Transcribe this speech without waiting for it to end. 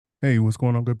Hey, what's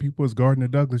going on, good people? It's Gardner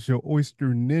Douglas, your oyster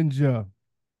ninja.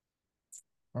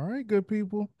 All right, good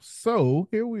people. So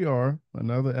here we are,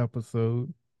 another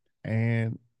episode.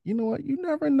 And you know what? You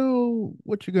never know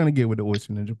what you're gonna get with the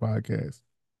Oyster Ninja podcast.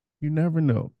 You never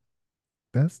know.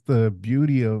 That's the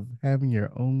beauty of having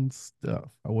your own stuff.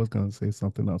 I was gonna say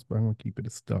something else, but I'm gonna keep it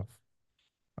as stuff.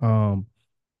 Um,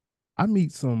 I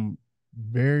meet some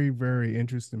very, very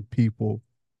interesting people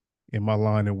in my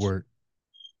line of work.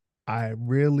 I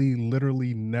really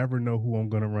literally never know who I'm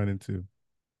gonna run into.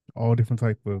 All different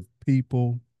type of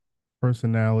people,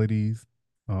 personalities,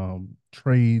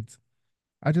 trades.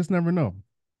 I just never know.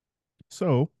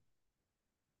 So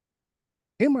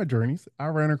in my journeys, I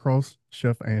ran across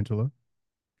Chef Angela,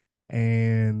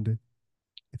 and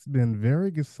it's been very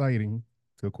exciting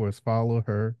to, of course, follow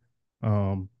her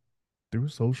um, through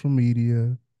social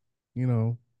media, you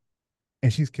know,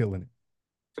 and she's killing it.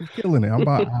 She's killing it.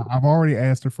 I've already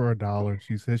asked her for $1.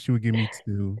 She said she would give me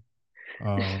two.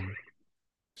 Um,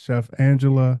 Chef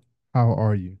Angela, how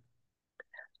are you?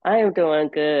 I am doing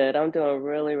good. I'm doing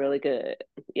really, really good.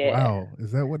 Yeah. Wow,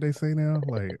 is that what they say now?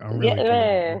 Like, I'm Yeah, really good.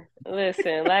 man.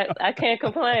 Listen, I can't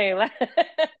complain.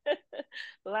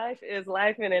 Life is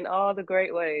life in all the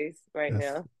great ways right That's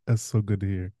now. that's so good to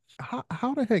hear.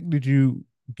 How the heck did you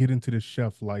get into the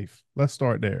chef life? Let's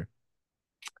start there.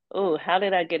 Oh, how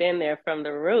did I get in there from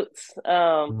the roots?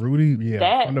 Rudy, yeah,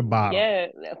 That from the bottom. yeah,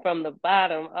 from the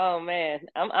bottom. Oh man,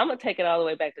 I'm gonna take it all the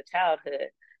way back to childhood,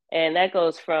 and that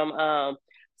goes from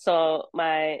so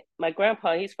my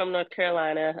grandpa, he's from North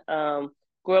Carolina.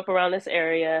 Grew up around this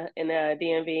area in the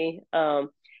DMV.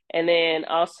 And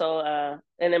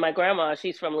then my grandma,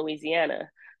 she's from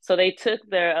Louisiana. So they took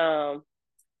their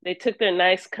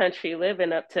nice country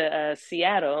living up to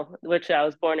Seattle, which I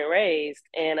was born and raised,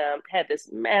 and had this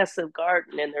massive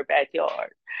garden in their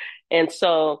backyard. And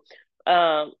so,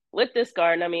 with this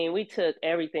garden, I mean, we took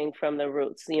everything from the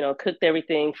roots, cooked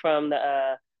everything from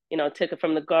took it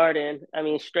from the garden. I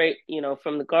mean, straight,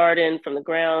 from the garden, from the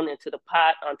ground into the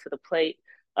pot, onto the plate.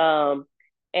 Um,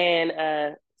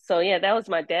 and so, yeah, that was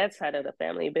my dad's side of the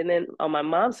family. But then on my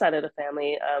mom's side of the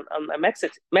family, on my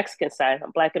Mexican side,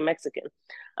 I'm Black and Mexican.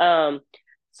 Um,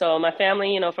 so my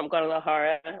family, from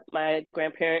Guadalajara, my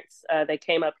grandparents, they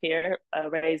came up here,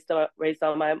 raised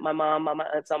all my mom, all my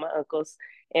aunts, all my uncles,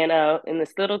 and in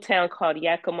this little town called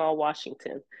Yakima,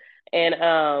 Washington. And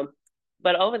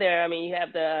but over there, I mean, you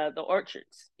have the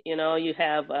orchards. You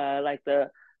have like the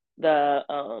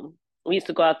we used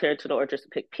to go out there to the orchards to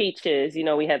pick peaches.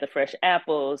 We had the fresh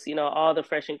apples. All the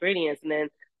fresh ingredients, and then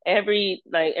every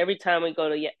time we go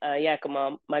to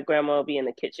Yakima, my grandma will be in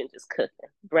the kitchen just cooking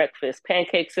breakfast,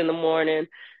 pancakes in the morning,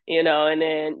 and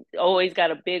then always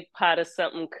got a big pot of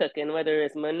something cooking, whether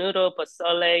it's menudo,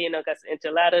 pozole, got some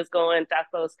enchiladas going,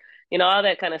 tacos, all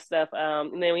that kind of stuff.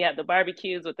 And then we have the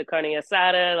barbecues with the carne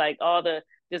asada, like all the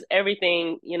just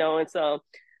everything, and so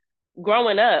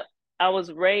growing up, I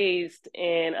was raised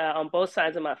in on both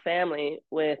sides of my family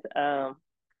with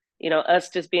us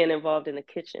just being involved in the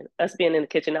kitchen, us being in the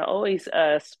kitchen. I always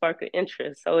spark an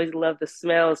interest. I always love the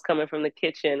smells coming from the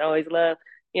kitchen. I always love,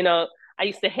 you know, I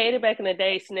used to hate it back in the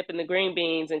day, snipping the green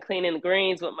beans and cleaning the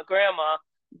greens with my grandma.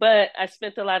 But I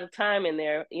spent a lot of time in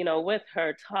there, with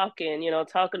her talking,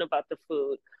 talking about the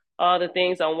food, all the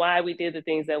things on why we did the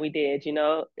things that we did.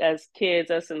 As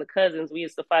kids, us and the cousins, we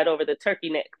used to fight over the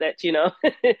turkey neck that,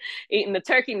 eating the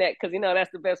turkey neck because,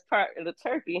 that's the best part of the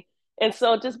turkey. And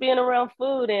so just being around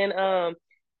food and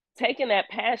taking that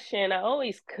passion, I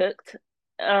always cooked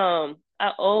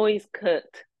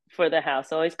for the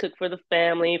house. I always cooked for the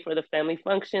family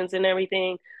functions and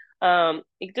everything.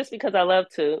 Just because I love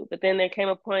to. But then there came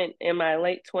a point in my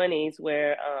late 20s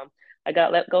where I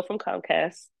got let go from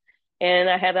Comcast and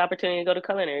I had the opportunity to go to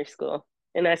culinary school.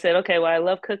 And I said, okay, well, I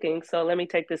love cooking, so let me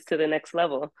take this to the next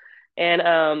level.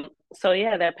 And so,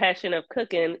 yeah, that passion of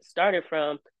cooking started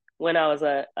from when I was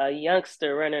a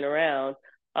youngster running around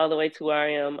all the way to where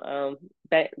I am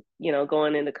back,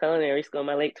 going into culinary school in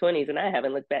my late 20s, and I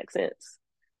haven't looked back since.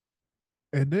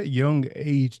 At that young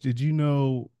age, did you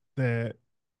know that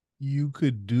you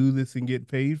could do this and get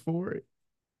paid for it?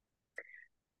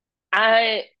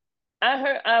 I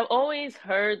I've always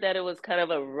heard that it was kind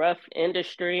of a rough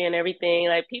industry and everything.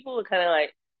 Like people would kind of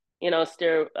like,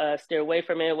 steer away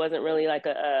from it. It wasn't really like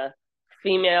a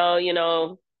female,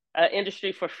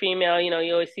 industry for female.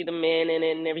 You always see the men in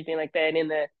it and everything like that in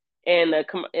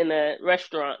the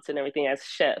restaurants and everything as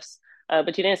chefs.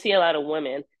 But you didn't see a lot of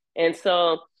women. And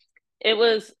so it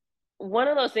was one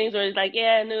of those things where it's like,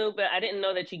 yeah, I knew, but I didn't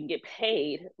know that you can get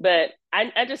paid. But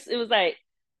I just it was like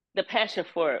the passion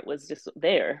for it was just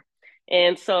there.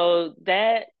 And so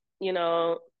that, you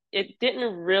know, it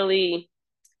didn't really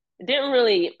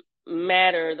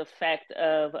matter the fact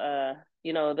of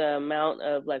the amount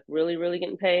of like really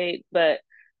getting paid, but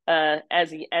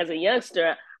as a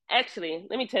youngster, actually,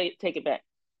 let me take it back.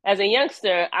 As a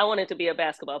youngster, I wanted to be a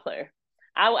basketball player.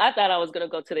 I thought I was going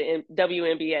to go to the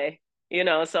WNBA,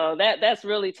 so that's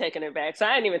really taking it back. So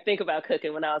I didn't even think about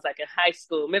cooking when I was like in high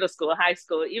school, middle school, high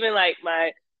school, even like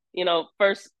my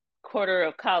first quarter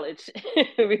of college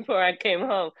before I came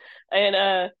home. And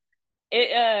I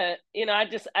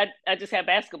just had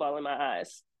basketball in my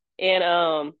eyes.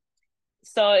 And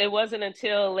so it wasn't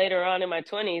until later on in my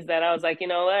 20s that I was like, you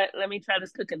know what, let me try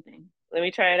this cooking thing. Let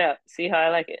me try it out, see how I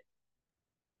like it.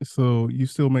 So you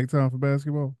still make time for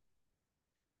basketball?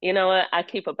 You know what, I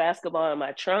keep a basketball in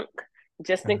my trunk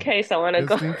just in Uh, case I want to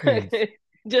go. just in case.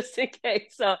 Just in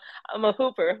case. So I'm a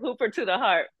hooper to the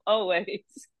heart always.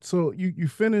 So you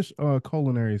finished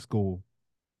culinary school.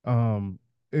 Um,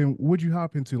 and what'd you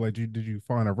hop into? Like, did you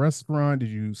find a restaurant? Did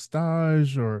you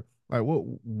stage or like what?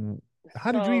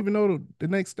 How did you So even know the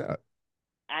next step?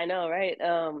 I know, right?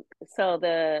 So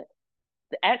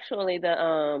actually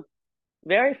the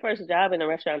very first job in the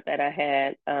restaurant that I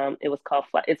had,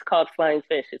 it's called Flying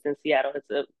Fish. It's in Seattle. It's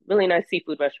a really nice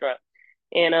seafood restaurant.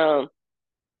 And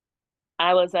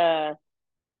I was I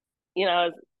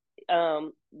was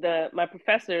the my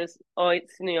professors always,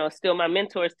 still my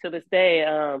mentors to this day.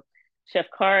 Chef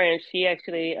Karen, she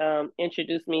actually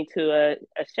introduced me to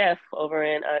a chef over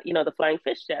in the Flying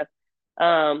Fish chef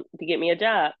to get me a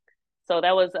job. So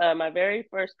that was my very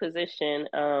first position,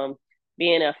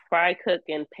 being a fry cook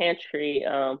and pantry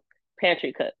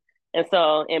cook. And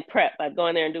so in prep, I'd go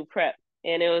in there and do prep.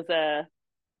 And it was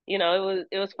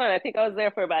it was fun. I think I was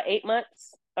there for about 8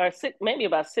 months or six, maybe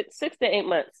about six to 8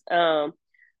 months.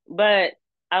 But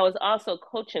I was also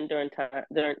coaching during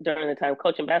the time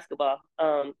coaching basketball,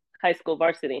 high school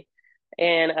varsity,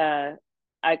 and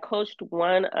I coached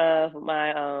one of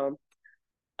my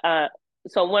uh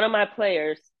so one of my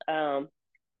players,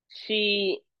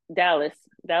 she Dallas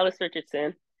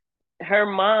Richardson, her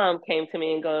mom came to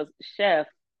me and goes, Chef,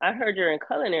 I heard you're in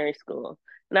culinary school.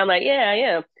 And I'm like, yeah, I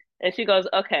am. And she goes,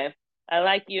 okay, I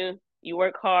like you. You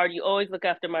work hard. You always look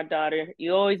after my daughter.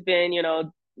 You always been,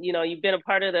 you've been a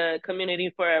part of the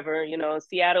community forever.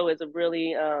 Seattle is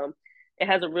it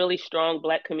has a really strong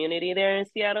Black community there in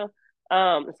Seattle.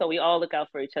 So we all look out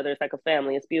for each other. It's like a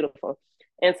family. It's beautiful.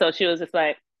 And so she was just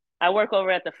like, I work over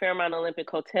at the Fairmont Olympic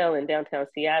Hotel in downtown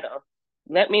Seattle.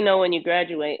 Let me know when you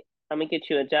graduate. I'm gonna get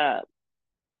you a job.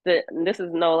 This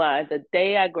is no lie. The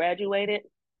day I graduated,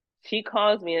 she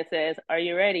calls me and says, "Are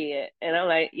you ready yet?" And I'm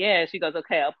like, "Yeah." She goes,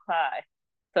 "Okay, apply."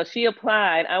 So she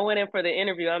applied. I went in for the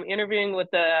interview. I'm interviewing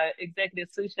with the executive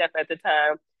sous chef at the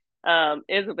time,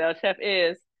 Isabel, Chef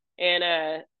is,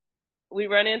 and we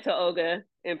run into Olga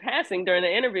in passing during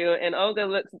the interview, and Olga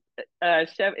looks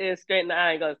Chef is straight in the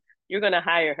eye and goes, "You're gonna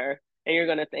hire her, and you're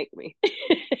gonna thank me."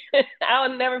 I'll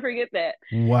never forget that.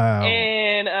 Wow.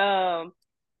 And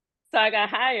so I got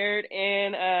hired,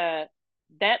 and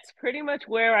that's pretty much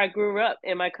where I grew up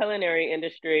in my culinary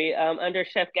industry, under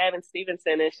Chef Gavin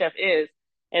Stevenson and Chef Is,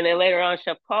 and then later on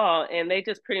Chef Paul, and they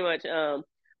just pretty much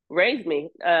raised me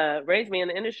in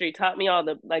the industry, taught me all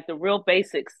the real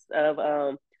basics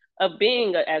of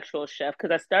being an actual chef,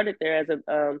 because I started there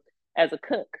as a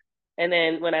cook, and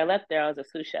then when I left there, I was a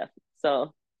sous chef.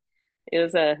 So it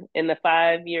was in the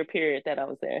 5 year period that I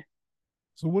was there.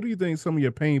 So what do you think some of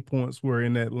your pain points were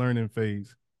in that learning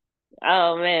phase?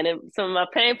 Oh man, some of my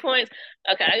pain points.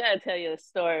 Okay, I gotta tell you a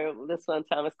story. This one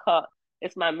time,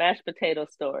 it's my mashed potato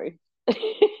story. So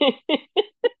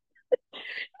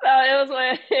it was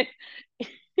when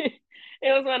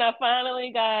it was when I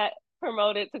finally got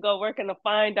promoted to go work in a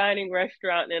fine dining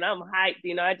restaurant, and I'm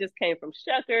hyped. I just came from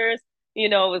Shuckers.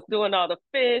 Was doing all the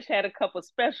fish, had a couple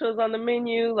specials on the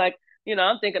menu. Like,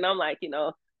 I'm thinking I'm like,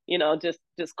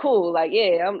 just cool. Like,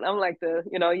 yeah, I'm like the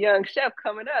young chef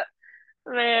coming up.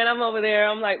 Man, I'm over there.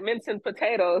 I'm like mincing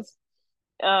potatoes,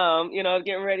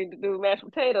 getting ready to do mashed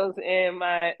potatoes. And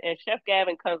Chef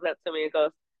Gavin comes up to me and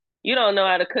goes, "You don't know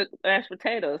how to cook mashed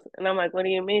potatoes." And I'm like, "What do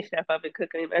you mean, Chef? I've been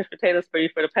cooking mashed potatoes for you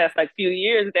for the past like few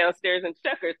years downstairs in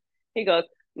Checkers." He goes,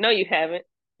 "No, you haven't.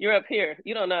 You're up here.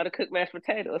 You don't know how to cook mashed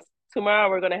potatoes. Tomorrow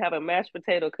we're gonna have a mashed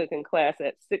potato cooking class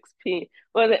at 6 p.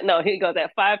 Was it? No, he goes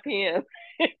at 5 p.m.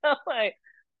 I'm like,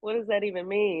 what does that even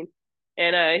mean?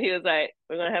 And he was like,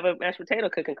 "We're gonna have a mashed potato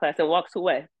cooking class," and walks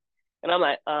away. And I'm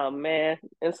like, "Oh man."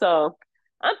 And so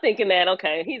I'm thinking that,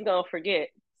 okay, he's gonna forget.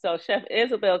 So Chef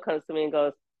Isabel comes to me and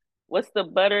goes, "What's the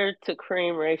butter to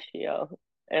cream ratio?"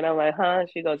 And I'm like, "Huh?"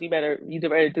 She goes, "You better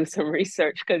do some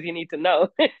research because you need to know."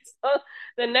 So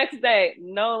the next day,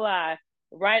 no lie,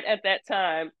 right at that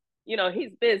time,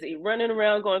 he's busy running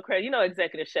around going crazy.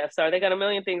 Executive chefs are. They got a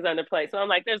million things on their plate. So I'm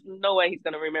like, there's no way he's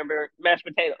going to remember mashed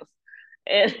potatoes.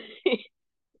 And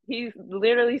he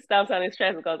literally stops on his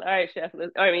tracks and goes, "All right, chef. All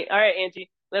right,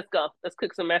 Angie, let's go. Let's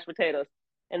cook some mashed potatoes."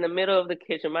 In the middle of the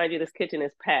kitchen, mind you, this kitchen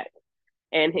is packed.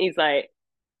 And he's like,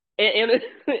 and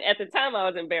at the time I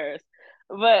was embarrassed,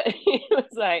 but he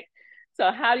was like,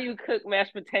 "So how do you cook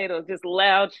mashed potatoes?" Just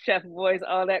loud chef voice,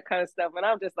 all that kind of stuff. And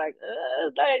I'm just like,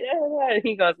 and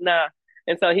he goes, "Nah."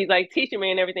 And so he's like teaching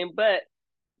me and everything. But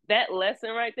that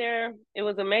lesson right there, it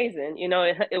was amazing.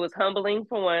 It was humbling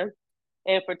for one,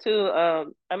 and for two,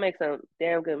 I make some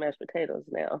damn good mashed potatoes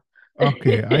now.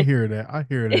 Okay, I hear that. I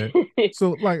hear that.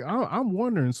 So, like, I'm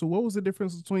wondering. So, what was the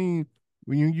difference between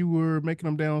when you were making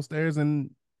them downstairs and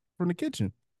from the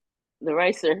kitchen? The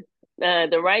ricer,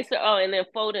 the ricer. Oh, and then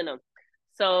folding them.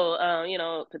 So,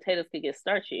 potatoes could get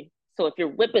starchy. So if you're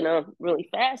whipping them really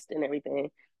fast and everything,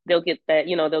 they'll get that.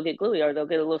 They'll get gluey or they'll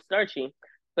get a little starchy.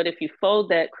 But if you fold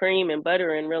that cream and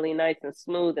butter in really nice and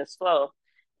smooth and slow,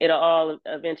 it'll all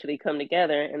eventually come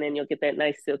together, and then you'll get that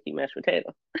nice silky mashed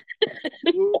potato.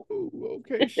 Ooh,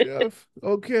 okay, chef.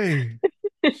 Okay,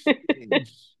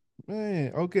 sheesh.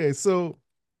 Man. Okay, so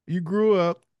you grew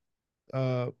up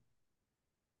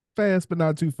fast, but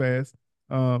not too fast.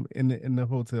 In the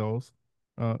hotels,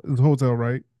 it was a hotel,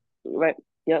 right? Right.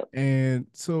 Yep. And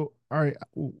so, all right,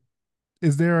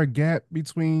 is there a gap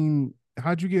between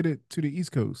how'd you get it to the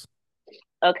East Coast?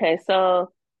 Okay.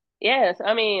 So, yes,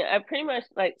 I mean, I pretty much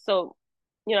like so.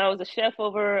 I was a chef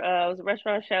over. I was a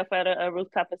restaurant chef at a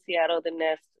rooftop in Seattle, the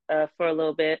Nest, for a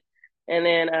little bit, and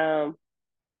then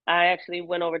I actually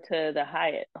went over to the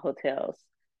Hyatt hotels,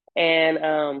 and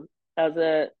I was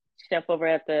a chef over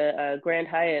at the Grand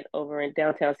Hyatt over in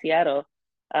downtown Seattle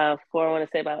for I want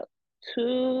to say about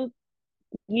 2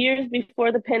 years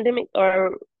before the pandemic,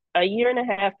 or a year and a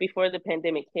half before the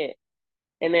pandemic hit,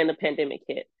 and then the pandemic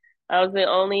hit. I was the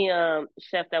only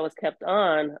chef that was kept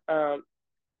on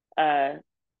uh,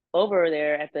 over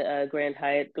there at the Grand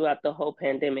Hyatt throughout the whole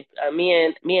pandemic. Me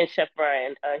and Chef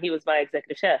Brian, he was my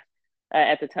executive chef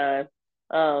at the time.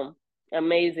 Um,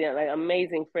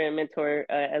 amazing friend, mentor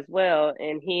as well,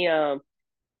 and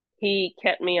he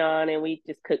kept me on, and we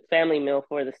just cooked family meal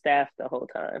for the staff the whole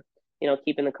time.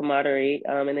 Keeping the camaraderie.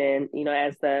 And then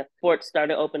as the sports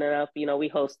started opening up, we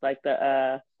host like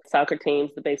the soccer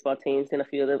teams, the baseball teams, and a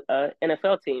few of the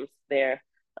NFL teams there.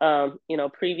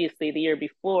 Previously the year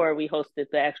before, we hosted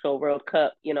the actual World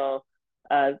Cup.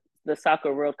 Uh, the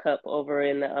soccer World Cup over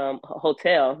in the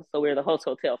hotel, so we were the host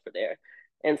hotel for there.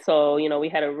 And so, we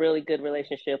had a really good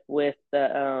relationship with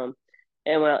the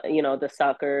and well, the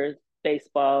soccer,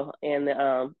 baseball, and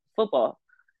the football.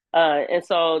 And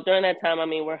so during that time, I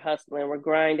mean, we're hustling, we're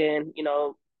grinding,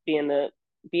 being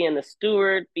the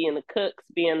steward, being the cooks,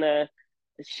 being the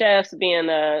chefs, being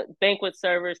the banquet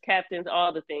servers, captains,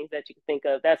 all the things that you can think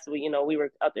of. That's what we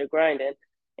were out there grinding.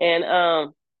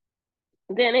 And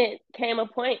then it came a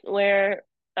point where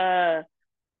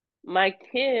my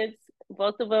kids,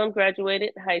 both of them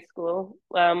graduated high school.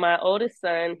 My oldest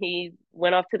son, he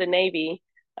went off to the Navy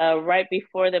right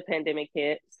before the pandemic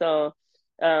hit. So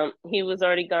he was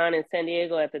already gone in San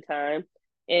Diego at the time.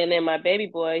 And then my baby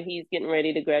boy, he's getting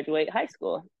ready to graduate high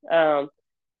school.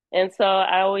 And so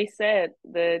I always said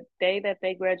the day that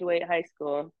they graduate high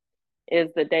school is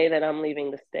the day that I'm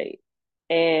leaving the state.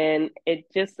 And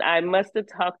I must have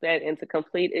talked that into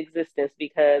complete existence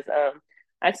because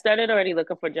I started already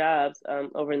looking for jobs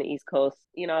over in the East Coast.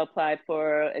 Applied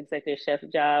for executive chef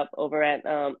job over at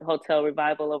Hotel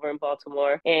Revival over in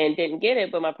Baltimore and didn't get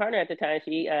it. But my partner at the time,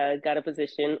 she got a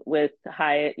position with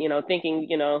Hyatt, thinking,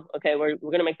 okay, we're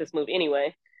going to make this move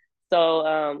anyway.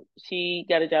 So she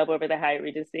got a job over at the Hyatt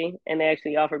Regency, and they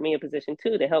actually offered me a position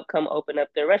too to help come open up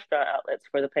their restaurant outlets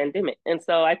for the pandemic. And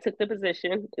so I took the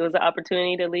position. It was an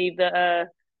opportunity to leave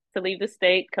the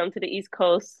state, come to the East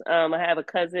Coast. I have a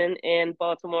cousin in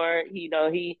Baltimore. He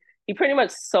pretty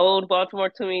much sold Baltimore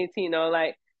to me,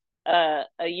 like a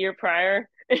year prior.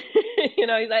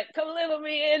 He's like, "Come live with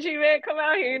me, Angie, man. Come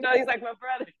out here." He's like my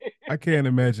brother. I can't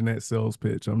imagine that sales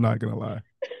pitch. I'm not gonna lie.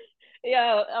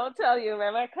 Yeah, I'll tell you,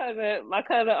 man. My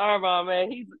cousin Armand,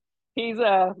 man, he's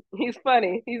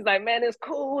funny. He's like, man, it's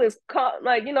cool. It's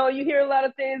like you hear a lot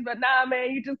of things, but nah, man,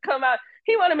 you just come out.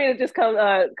 He wanted me to just come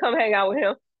hang out with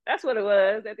him. That's what it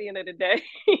was at the end of the day.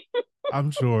 I'm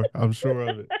sure. I'm sure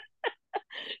of it.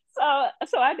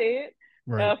 So I did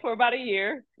Right. for about a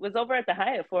year. Was over at the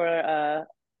Hyatt for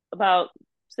about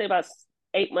say about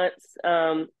 8 months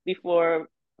before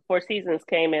Four Seasons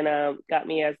came and got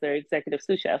me as their executive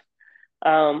sous chef.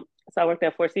 So I worked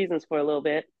at Four Seasons for a little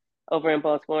bit over in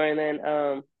Baltimore, and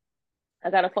then I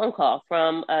got a phone call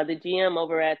from the GM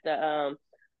over at the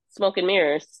Smoke and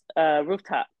Mirrors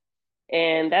rooftop.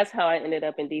 And that's how I ended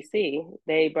up in DC.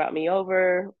 They brought me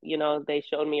over, they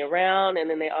showed me around, and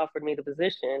then they offered me the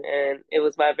position. And it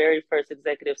was my very first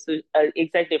executive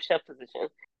chef position.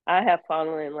 I have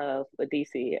fallen in love with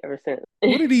DC ever since.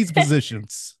 What are these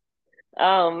positions?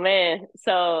 Oh man.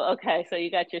 So okay, so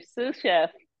you got your sous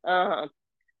chef. Um,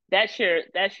 that's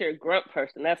your grunt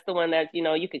person. That's the one that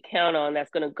you could count on.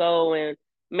 That's gonna go and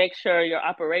make sure your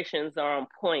operations are on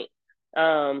point.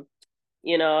 Um,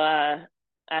 you know, I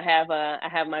have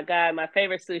my guy, my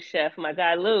favorite sous chef, my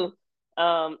guy Lou.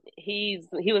 He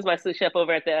was my sous chef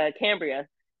over at the Cambria,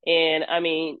 and I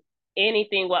mean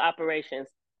anything with operations,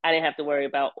 I didn't have to worry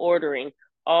about ordering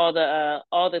all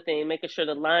the things, making sure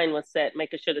the line was set,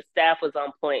 making sure the staff was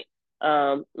on point,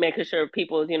 making sure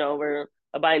people were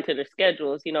abiding to their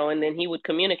schedules, and then he would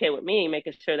communicate with me,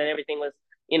 making sure that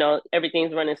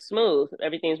everything's running smooth,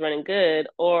 everything's running good,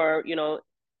 or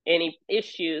any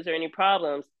issues or any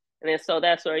problems. And then so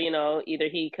that's where, either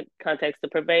he contacts the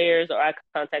purveyors or I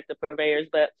contact the purveyors.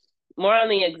 But more on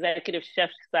the executive chef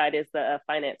side is the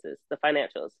finances, the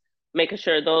financials, making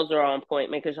sure those are on point,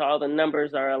 making sure all the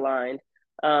numbers are aligned,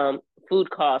 um,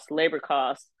 food costs, labor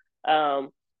costs, um,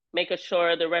 making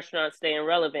sure the restaurant's staying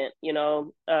relevant.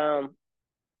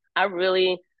 I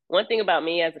really one thing about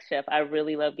me as a chef, I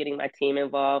really love getting my team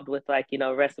involved with like,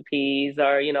 recipes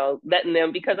or, letting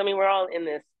them because I mean we're all in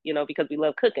this, because we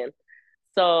love cooking.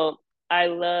 So I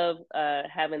love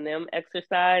having them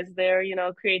exercise their,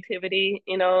 creativity,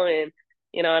 and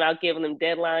I'll give them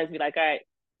deadlines, be like, all right,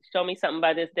 show me something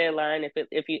by this deadline.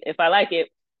 If I like it,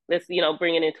 let's,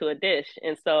 bring it into a dish.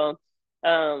 And so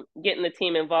getting the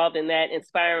team involved in that,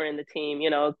 inspiring the team,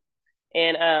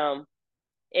 and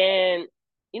and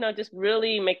just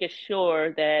really making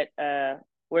sure that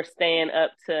we're staying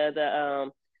up to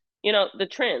the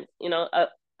trends,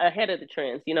 ahead of the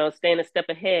trends, staying a step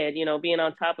ahead, being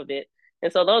on top of it.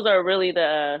 And so those are really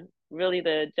the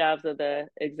jobs of the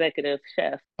executive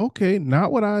chef. Okay,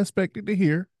 not what I expected to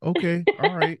hear. Okay,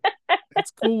 all right.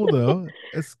 It's cool though.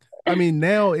 It's I mean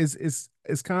now it's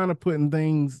kind of putting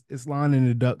things, it's lining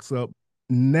the ducks up.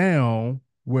 Now,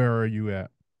 where are you at?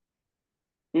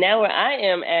 Now where I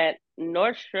am at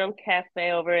Nordstrom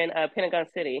Cafe over in Pentagon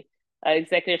City,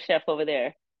 executive chef over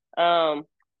there. Um,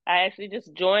 I actually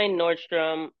just joined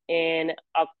Nordstrom in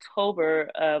October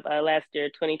of last year,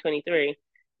 2023,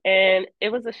 and it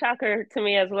was a shocker to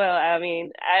me as well. I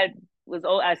mean, I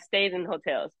stayed in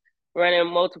hotels,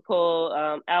 running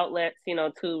multiple outlets,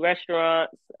 two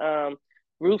restaurants,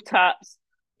 rooftops,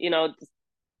 just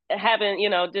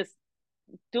having, just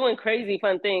doing crazy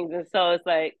fun things. And so it's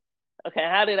like, okay,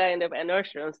 how did I end up at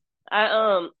Nordstrom's?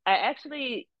 I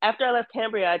actually after I left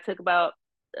Cambria, I took about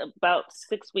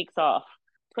 6 weeks off.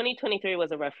 2023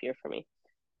 was a rough year for me.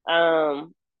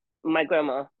 Um, my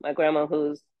grandma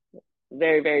who's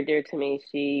very, very dear to me,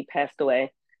 she passed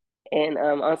away. And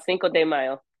on Cinco de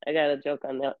Mayo, I got a joke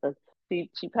on that one. She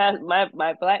passed my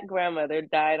black grandmother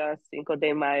died on Cinco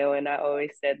de Mayo, and I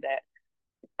always said that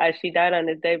she died on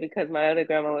this day because my other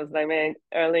grandma was like, "Man,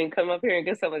 Arlene, come up here and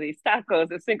get some of these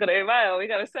tacos. It's Cinco de Mayo. We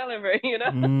gotta celebrate,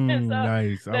 And so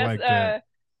Nice. I that's like that.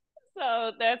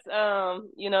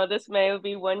 this May will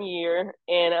be 1 year,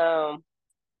 and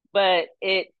but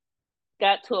it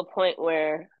got to a point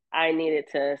where I needed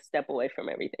to step away from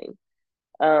everything,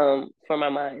 for my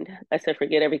mind. I said,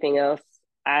 forget everything else.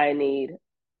 I need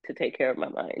to take care of my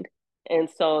mind. And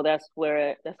so that's what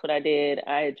I did.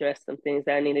 I addressed some things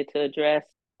that I needed to address.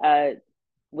 Uh,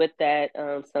 with that,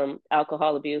 some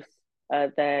alcohol abuse,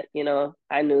 that,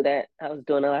 I knew that I was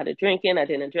doing a lot of drinking. I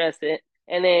didn't address it.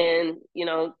 And then,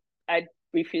 I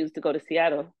refused to go to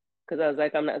Seattle because I was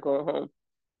like, I'm not going home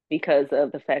because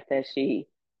of the fact that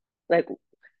like,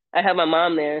 I have my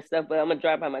mom there and stuff, but I'm gonna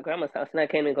drive by my grandma's house and I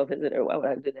can't even go visit her. Why would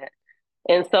I do that?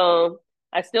 And so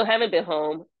I still haven't been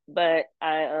home, but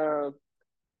I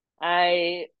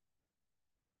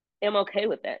am okay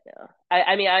with that now.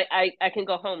 I mean I can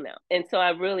go home now. And so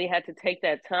I really had to take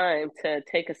that time to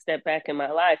take a step back in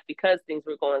my life because things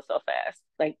were going so fast.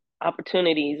 Like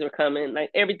opportunities were coming,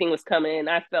 like everything was coming, and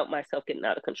I felt myself getting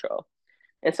out of control.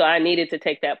 And so I needed to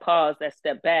take that pause, that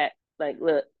step back. Like,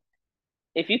 look,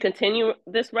 if you continue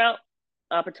this route,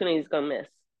 opportunity is gonna miss.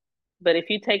 But if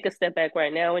you take a step back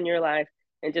right now in your life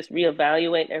and just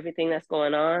reevaluate everything that's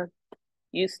going on,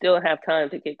 you still have time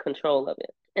to get control of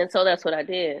it. And so that's what I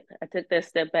did. I took that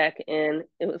step back, and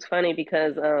it was funny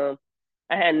because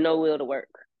I had no will to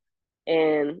work.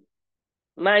 And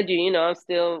mind you, I'm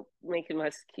still making my,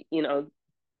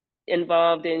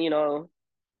 involved in,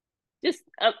 just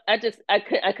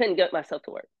I couldn't get myself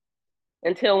to work.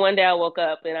 until one day I woke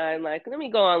up and I'm like, let me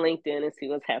go on LinkedIn and see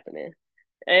what's happening.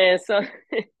 And so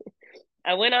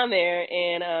I went on there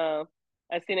and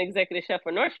I seen an executive chef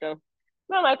for Nordstrom.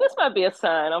 And I'm like, this might be a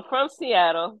sign. I'm from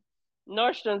Seattle.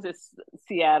 Nordstrom's is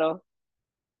Seattle.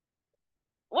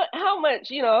 What? How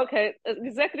much? Okay,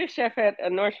 executive chef at a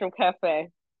Nordstrom cafe.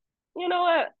 You know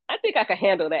what? I think I can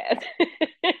handle that.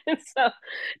 so,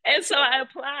 and so I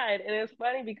applied, and it's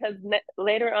funny because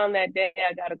later on that day,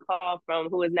 I got a call from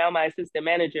who is now my assistant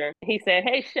manager. He said,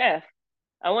 "Hey, chef,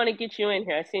 I want to get you in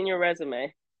here. I seen your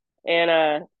resume." And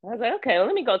I was like, okay, well,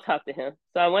 let me go talk to him.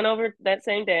 So I went over that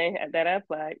same day that I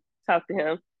applied, talked to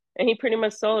him, and he pretty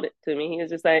much sold it to me. He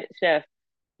was just like, Chef,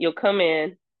 you'll come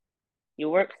in, you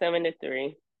work 7 to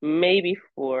 3, maybe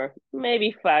 4,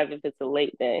 maybe 5 if it's a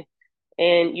late day,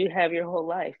 and you have your whole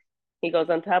life. He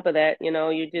goes, on top of that,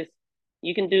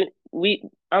 you can do,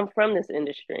 I'm from this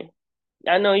industry.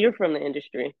 I know you're from the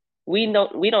industry. We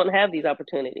don't have these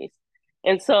opportunities.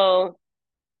 And so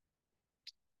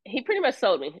he pretty much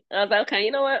sold me. I was like, okay, you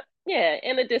know what? Yeah,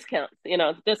 and the discounts,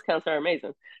 the discounts are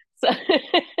amazing. So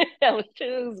I was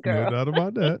choose, No girl. doubt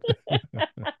about that.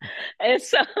 And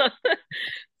so I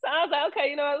was like, okay,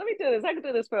 you know what? Let me do this. I can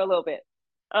do this for a little bit.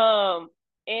 Um,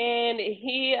 and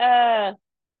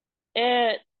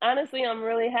and honestly, I'm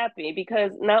really happy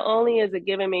because not only is it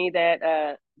giving me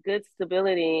that good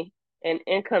stability and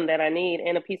income that I need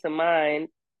and a peace of mind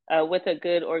with a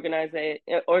good organized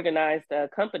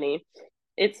company,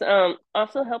 it's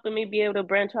also helping me be able to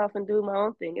branch off and do my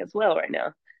own thing as well right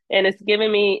now. And it's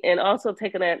giving me and also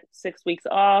taking that 6 weeks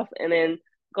off and then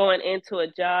going into a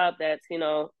job that's,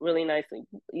 really nice.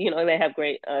 They have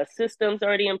great systems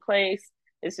already in place.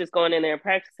 It's just going in there and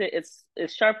practice it.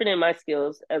 It's sharpening my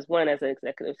skills as one as an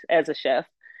executive, as a chef.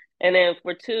 And then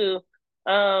for two,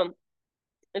 um,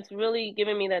 it's really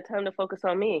giving me that time to focus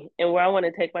on me and where I want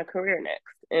to take my career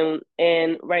next.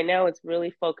 And right now it's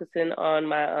really focusing on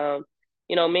my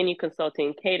menu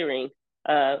consulting, catering,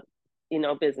 uh,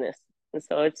 business. And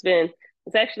so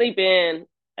it's actually been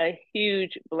a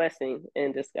huge blessing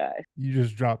in disguise. You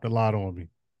just dropped a lot on me.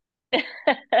 You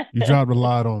Thank dropped a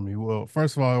lot on me. Well,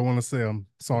 first of all, I want to say I'm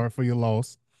sorry for your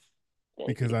loss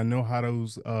because you. I know how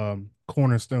those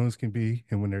cornerstones can be,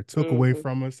 and when they're took away Hmm.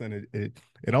 from us, and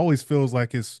it always feels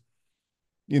like it's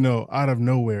out of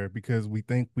nowhere because we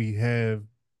think we have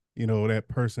that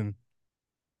person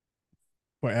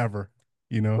forever.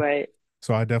 You know, Right.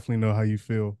 so I definitely know how you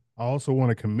feel. I also want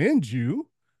to commend you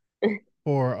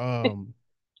for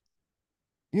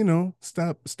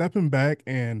stepping back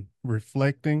and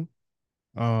reflecting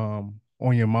on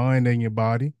your mind and your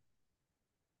body,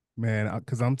 man.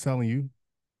 Because I'm telling you,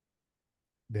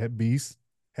 that beast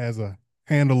has a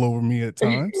handle over me at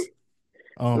times.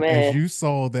 As Man. you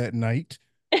saw that night,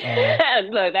 uh,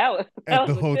 Look, that at was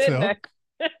the a good hotel, night.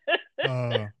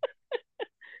 uh,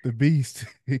 the beast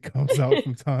it comes out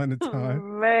from time to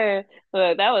time. Man,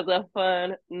 look, that was a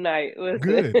fun night. Listen.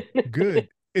 Good, good.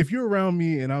 If you're around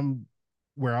me and I'm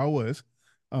where I was,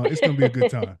 it's gonna be a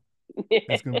good time.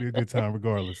 It's gonna be a good time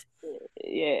regardless.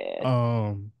 Yeah.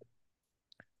 Um,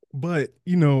 but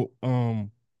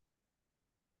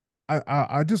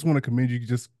I just want to commend you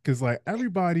just because like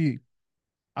everybody,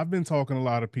 I've been talking to a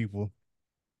lot of people,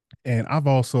 and I've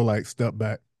also like stepped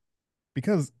back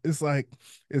because it's like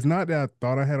it's not that I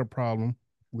thought I had a problem,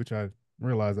 which I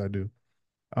realize I do.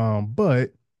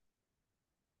 But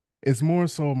it's more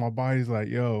so my body's like,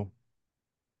 yo,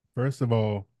 first of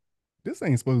all, this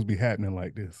ain't supposed to be happening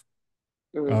like this.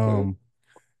 Hmm. Um,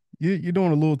 you're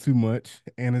doing a little too much,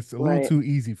 and it's a little Right. too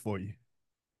easy for you,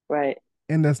 Right.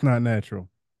 and that's not natural.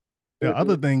 The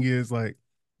other Hmm. thing is like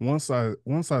once I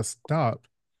stopped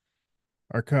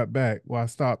or cut back, well, I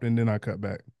stopped and then I cut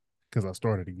back because I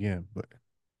started again. But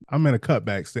I'm in a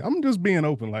cutback state. I'm just being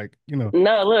open, like No,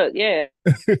 look, yeah.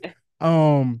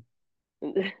 um,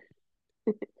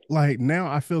 like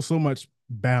now I feel so much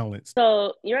balanced.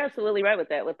 So you're absolutely right with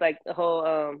that, with like the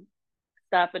whole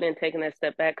stopping and taking that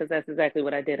step back, because that's exactly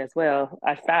what I did as well.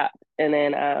 I stopped and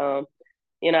then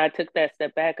I took that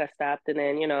step back, I stopped, and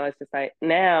then, it's just like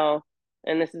now,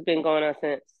 and this has been going on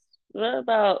since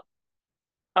about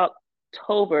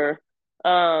October.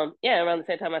 Yeah, around the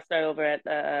same time I started over at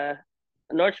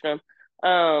Nordstrom.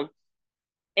 Um,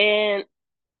 and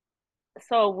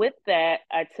so with that,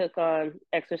 I took on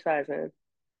exercising.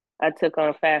 I took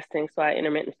on fasting, so I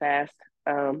intermittent fast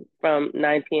from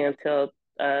 9 p.m. till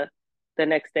the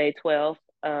next day, 12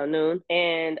 noon.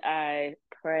 And I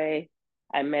pray,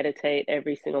 I meditate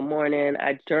every single morning.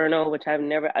 I journal, which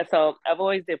so I've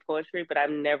always did poetry, but I've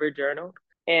never journaled.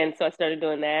 And so I started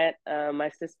doing that. My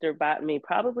sister bought me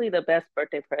probably the best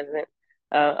birthday present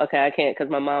Okay, I can't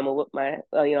because my mom will whoop my,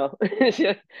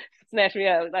 she'll snatch me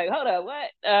up. Like, hold up,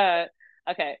 what?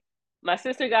 Okay. My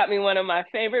sister got me one of my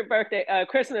favorite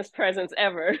Christmas presents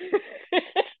ever.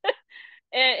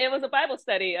 And it was a Bible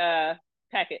study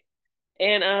packet.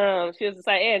 And she was just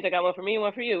like, Ange, I got one for me,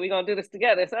 one for you. We're gonna do this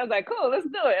together. So I was like, cool, let's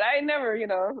do it. I ain't never,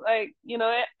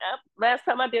 last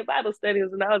time I did Bible study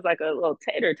was when I was like a little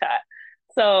tater tot.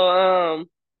 So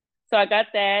so I got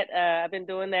that. I've been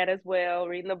doing that as well,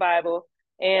 reading the Bible.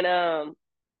 And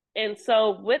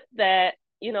so with that,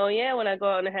 yeah, when I go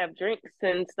out and have drinks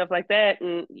and stuff like that,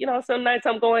 and some nights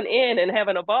I'm going in and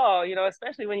having a ball,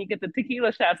 especially when you get the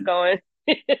tequila shots going.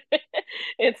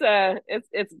 It's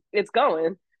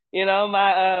going.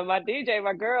 My DJ,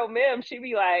 my girl Mim, she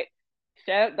be like,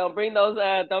 Chef, don't bring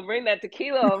that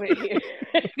tequila over here.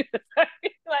 Like,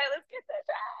 let's get that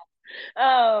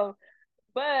shot.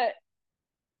 But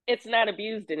it's not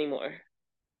abused anymore,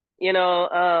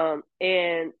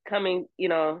 and coming,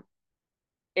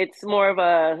 it's more of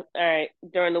a, all right,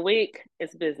 during the week,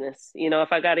 it's business.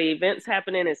 If I got events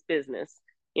happening, it's business.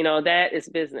 That is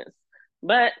business.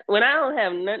 But when I don't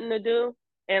have nothing to do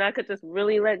and I could just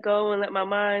really let go and let my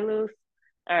mind loose,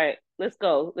 all right, let's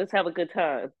go. Let's have a good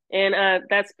time. And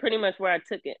that's pretty much where I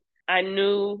took it. I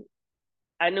knew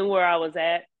I knew where I was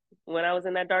at when I was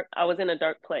in that dark. I was in a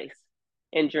dark place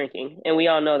in drinking, and we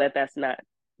all know that that's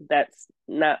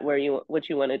not where you what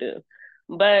you want to do.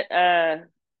 But I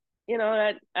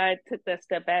took that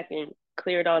step back and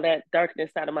cleared all that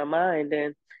darkness out of my mind,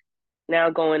 and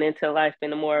now going into life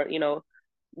in a more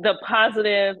the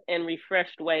positive and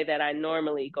refreshed way that I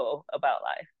normally go about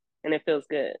life, and it feels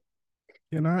good.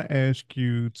 Can I ask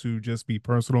you to just be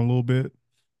personal a little bit?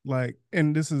 Like,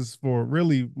 and this is for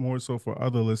really more so for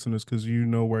other listeners because you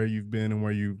know where you've been and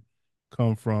where you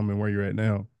come from and where you're at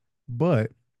now.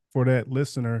 But for that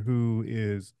listener who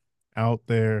is out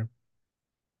there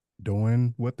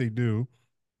doing what they do,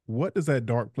 what does that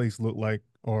dark place look like,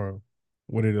 or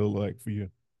what did it look like for you?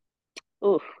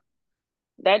 Oof,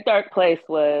 that dark place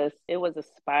was a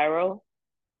spiral.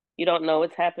 You don't know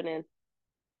what's happening,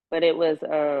 but it was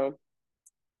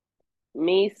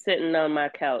me sitting on my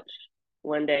couch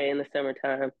one day in the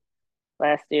summertime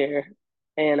last year.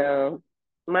 And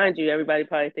mind you, everybody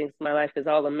probably thinks my life is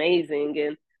all amazing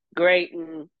and great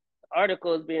and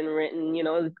articles being written,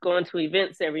 going to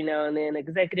events every now and then,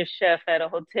 executive chef at a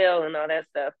hotel and all that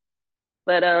stuff.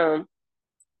 But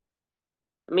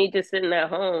me just sitting at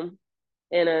home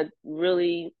in a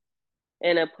really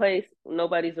in a place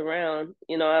nobody's around,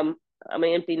 I'm an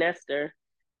empty nester.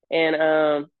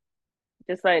 And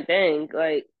just like dang,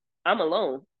 like I'm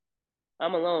alone.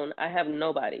 I'm alone. I have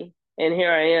nobody. And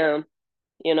here I am,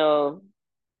 you know,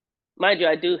 mind you,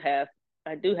 I do have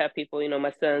people,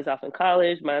 my son's off in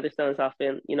college, my other son's off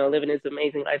in, living his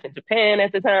amazing life in Japan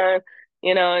at the time,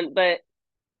 and but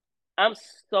I'm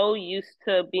so used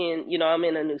to being, I'm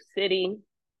in a new city.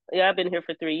 Yeah, I've been here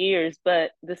for 3 years,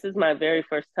 but this is my very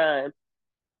first time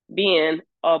being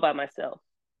all by myself.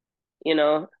 You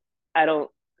know, I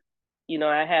don't,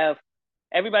 I have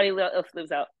everybody else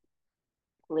lives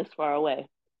far away.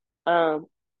 Um,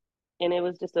 and it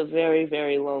was just a very,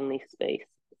 very lonely state,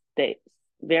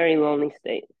 very lonely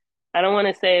state. I don't want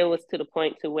to say it was to the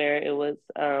point to where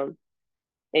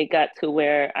it got to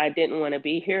where I didn't want to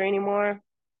be here anymore,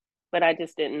 but I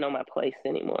just didn't know my place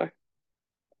anymore.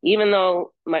 Even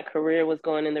though my career was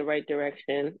going in the right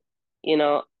direction, you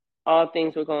know, all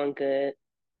things were going good,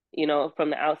 from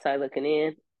the outside looking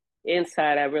in.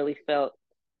 Inside, I really felt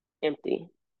empty.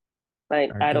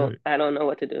 Like I I get don't, it. I don't know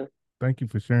what to do. Thank you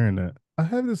for sharing that. I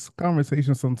have this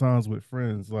conversation sometimes with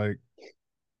friends, like,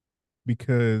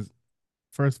 because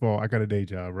first of all, I got a day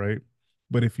job, right?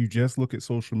 But if you just look at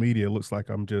social media, it looks like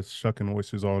I'm just shucking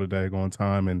oysters all the daggone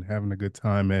time and having a good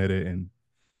time at it and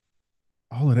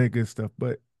all of that good stuff.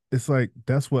 But it's like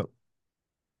that's what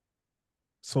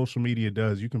social media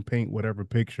does. You can paint whatever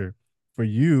picture. For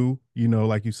you,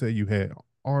 like you said, you had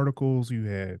articles, you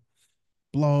had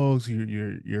blogs,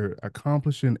 you're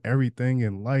accomplishing everything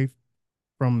in life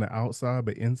from the outside,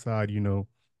 but inside, you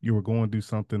were going through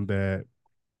something that,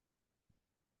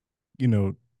 you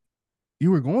know,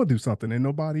 you were going through something and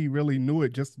nobody really knew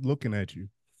it just looking at you.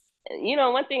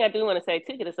 One thing I do want to say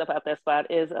to get us up out that spot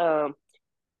is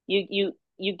you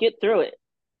get through it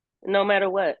no matter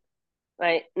what.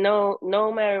 Like no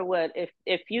matter what.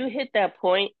 If you hit that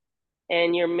point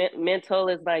and your mental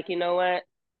is like, you know what,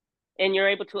 and you're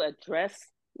able to address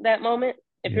that moment,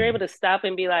 if you're Yeah. able to stop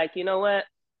and be like, you know what,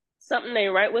 something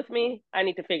ain't right with me, I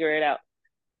need to figure it out.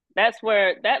 That's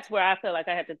where I feel like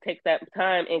I had to take that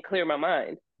time and clear my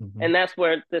mind. Hmm. And that's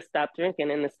where to stop drinking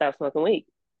and to stop smoking weed.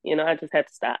 I just had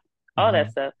to stop all Hmm.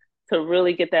 that stuff. to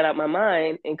really get that out my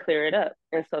mind and clear it up.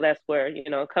 And so that's where,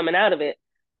 coming out of it,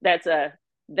 that's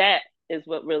that is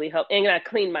what really helped. And I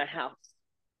cleaned my house.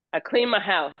 I cleaned my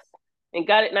house and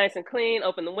got it nice and clean,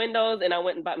 opened the windows, and I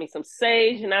went and bought me some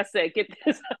sage. And I said, get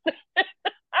this.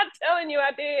 I'm telling you,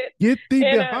 I did. Get thee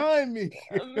And behind me.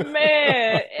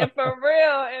 man, and for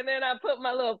real. And then I put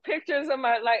my little pictures of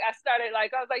I started I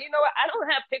was like, you know what? I don't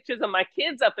have pictures of my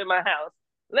kids up in my house.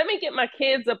 Let me get my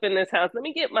kids up in this house. Let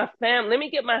me get my family. Let me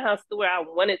get my house to where I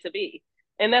want it to be.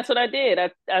 And that's what I did.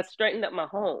 I straightened up my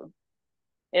home.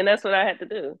 And that's what I had to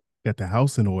do. Got the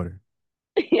house in order.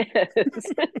 Yes.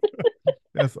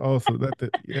 That's awesome.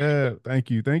 Yeah.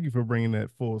 Thank you for bringing that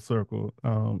full circle.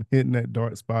 Hitting that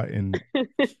dark spot and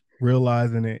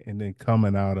realizing it, and then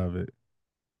coming out of it,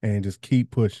 and just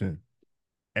keep pushing.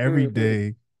 Every hmm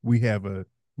day we have a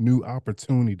new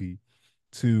opportunity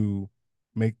to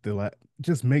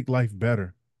just make life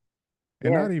better,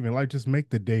 and Yeah. not even like just make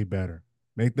the day better.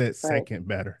 Make that Right. second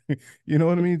better. You know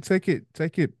what I mean? Take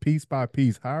it piece by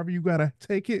piece. However you gotta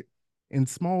take it in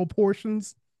small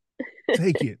portions.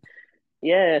 Take it.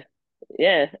 Yeah.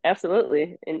 Yeah.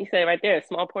 Absolutely. And you say right there,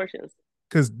 small portions.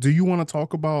 Because do you want to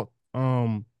talk about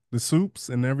the soups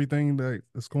and everything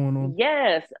that's going on?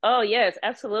 Yes. Oh, yes,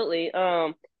 absolutely.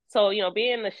 So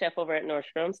being the chef over at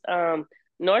Nordstrom's,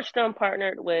 Nordstrom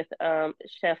partnered with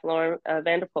Chef Lauren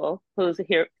Vanderpool, who's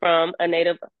here from a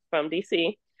native from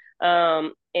DC,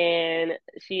 and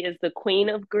she is the Queen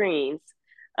of Greens,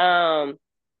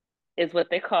 is what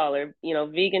they call her.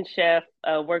 Vegan chef,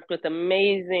 worked with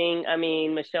amazing. I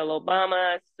mean, Michelle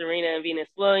Obama, Serena and Venus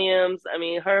Williams. I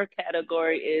mean, her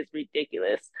category is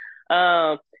ridiculous.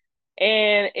 Um,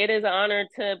 and it is an honor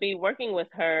to be working with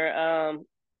her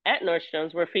at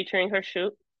Nordstrom's. We're featuring her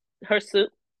soup.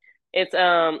 It's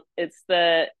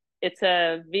a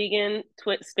vegan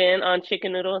spin on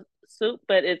chicken noodle soup,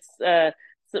 but it's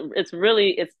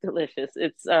delicious.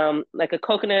 It's like a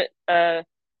coconut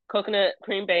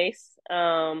cream base.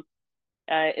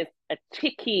 It's a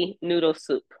chicky noodle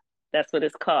soup. That's what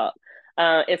it's called.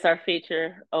 It's our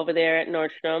feature over there at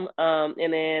Nordstrom.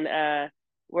 And then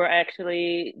we're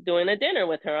actually doing a dinner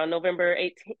with her on November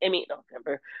 18th. I mean,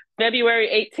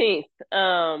 February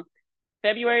 18th.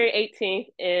 February 18th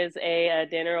is a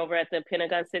dinner over at the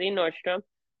Pentagon City Nordstrom.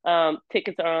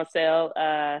 Tickets are on sale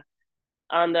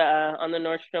on the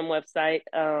Nordstrom website.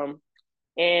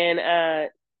 And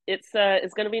it's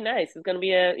going to be nice. It's going to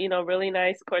be a really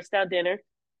nice course style dinner.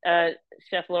 Uh,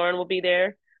 Chef Lauren will be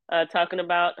there, talking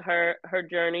about her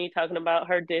journey, talking about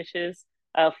her dishes,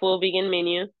 full vegan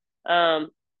menu. Um,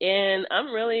 and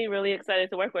I'm really really excited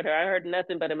to work with her. I heard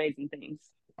nothing but amazing things.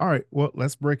 All right, well,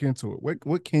 let's break into it.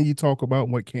 What can you talk about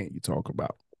and what can't you talk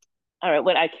about? All right,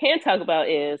 what I can talk about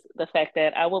is the fact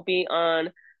that I will be on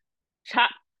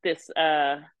Chop this.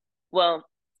 Well,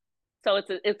 so it's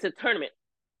a tournament.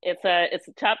 It's a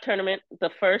chop tournament.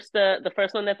 The first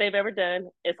one that they've ever done.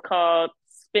 It's called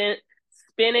Spin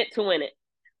It to Win It.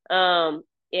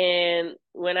 And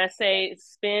when I say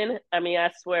spin, I mean I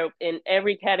swear in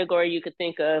every category you could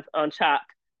think of on Chopped,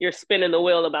 you're spinning the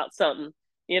wheel about something,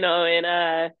 And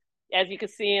as you can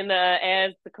see in the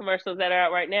ads, the commercials that are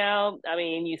out right now, I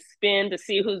mean you spin to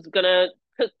see who's gonna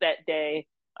cook that day,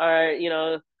 or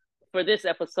for this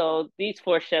episode, these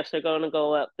four chefs are going to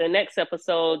go up. The next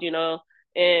episode, and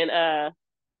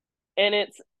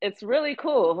it's really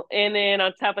cool. And then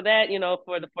on top of that,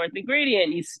 for the fourth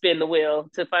ingredient, you spin the wheel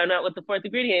to find out what the fourth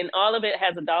ingredient. And all of it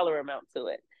has a dollar amount to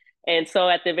it. And so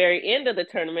at the very end of the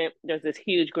tournament, there's this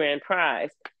huge grand prize.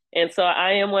 And so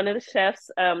I am one of the chefs.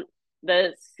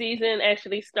 The season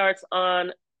actually starts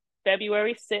on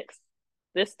February 6th,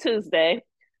 this Tuesday.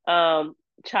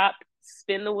 Chop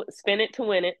spin it to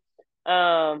win it.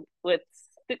 With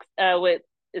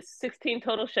it's 16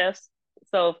 total chefs,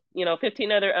 so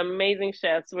 15 other amazing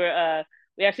chefs. We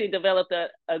actually developed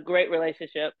a great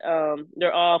relationship.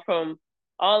 They're all from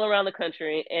all around the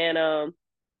country, and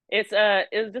it's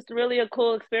just really a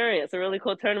cool experience, a really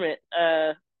cool tournament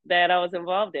that I was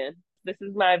involved in. This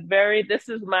is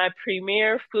my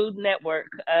premier Food Network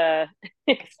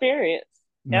experience.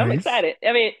 Yeah, I'm Nice. excited.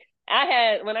 I mean,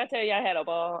 when I tell you I had a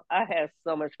ball, I had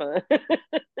so much fun.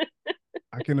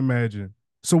 I can imagine.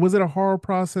 So was it a hard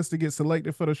process to get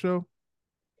selected for the show?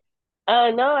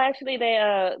 No, actually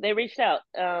they reached out.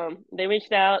 They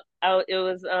reached out. It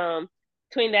was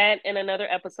between that and another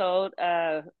episode,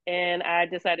 and I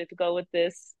decided to go with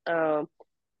this.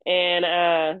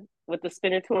 And with the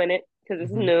spinner to win it because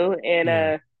it's Hmm. new, and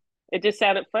Yeah. it just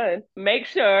sounded fun. Make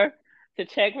sure to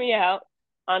check me out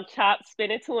on Chop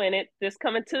Spin It to Win It this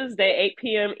coming Tuesday, 8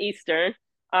 p.m. Eastern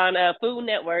on Food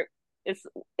Network. It's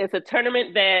it's a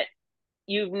tournament that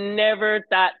you've never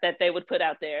thought that they would put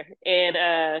out there.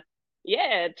 And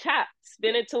yeah, chop,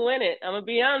 spin it to win it. I'm gonna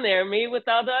be on there, me with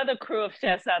all the other crew of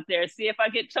chefs out there. See if I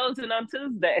get chosen on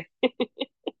Tuesday.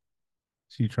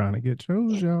 She trying to get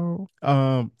chose, y'all.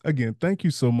 Again, thank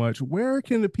you so much. Where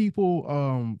can the people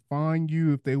find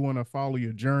you if they want to follow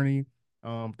your journey?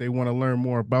 If they want to learn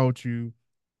more about you,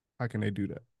 how can they do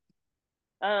that?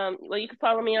 Well, you can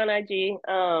follow me on IG,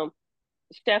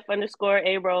 chef underscore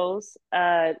a rose,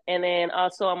 and then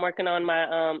also I'm working on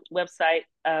my website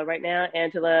right now,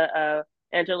 Angela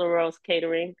Rose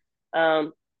Catering.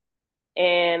 Um,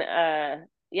 and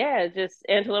yeah, just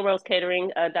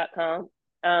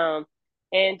AngelaRoseCatering.com.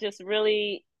 And just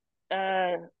really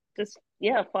uh just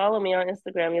yeah, follow me on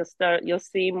Instagram. You'll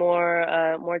see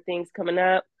more things coming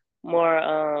up,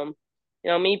 more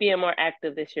me being more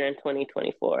active this year in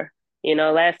 2024.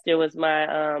 Last year was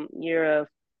my year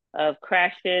of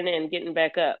crashing and getting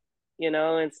back up,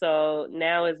 and so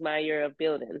now is my year of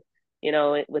building,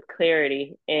 with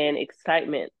clarity and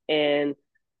excitement and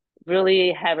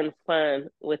really having fun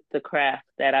with the craft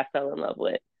that I fell in love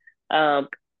with. Um,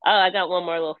 oh, I got one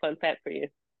more little fun fact for you.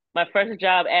 My first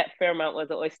job at Fairmont was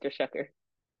an oyster shucker.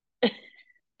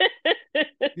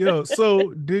 Yo,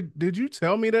 so did you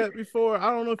tell me that before? I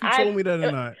don't know if you I told me that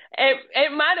or not.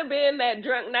 it might have been that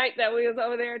drunk night that we was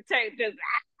over there just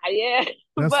yeah,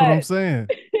 That's what I'm but saying.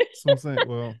 That's what I'm saying.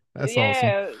 Well, that's awesome.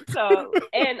 yeah. So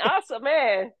and also,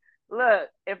 man, look,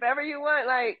 if ever you want,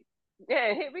 like,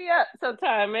 yeah, hit me up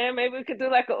sometime, man. Maybe we could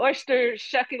do like an oyster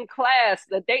shucking class,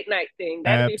 the date night thing.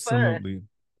 That'd be fun. Absolutely.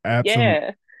 Absolutely.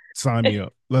 Yeah, Sign me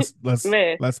up. Let's let's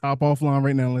man. let's hop offline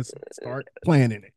right now. Let's start planning it.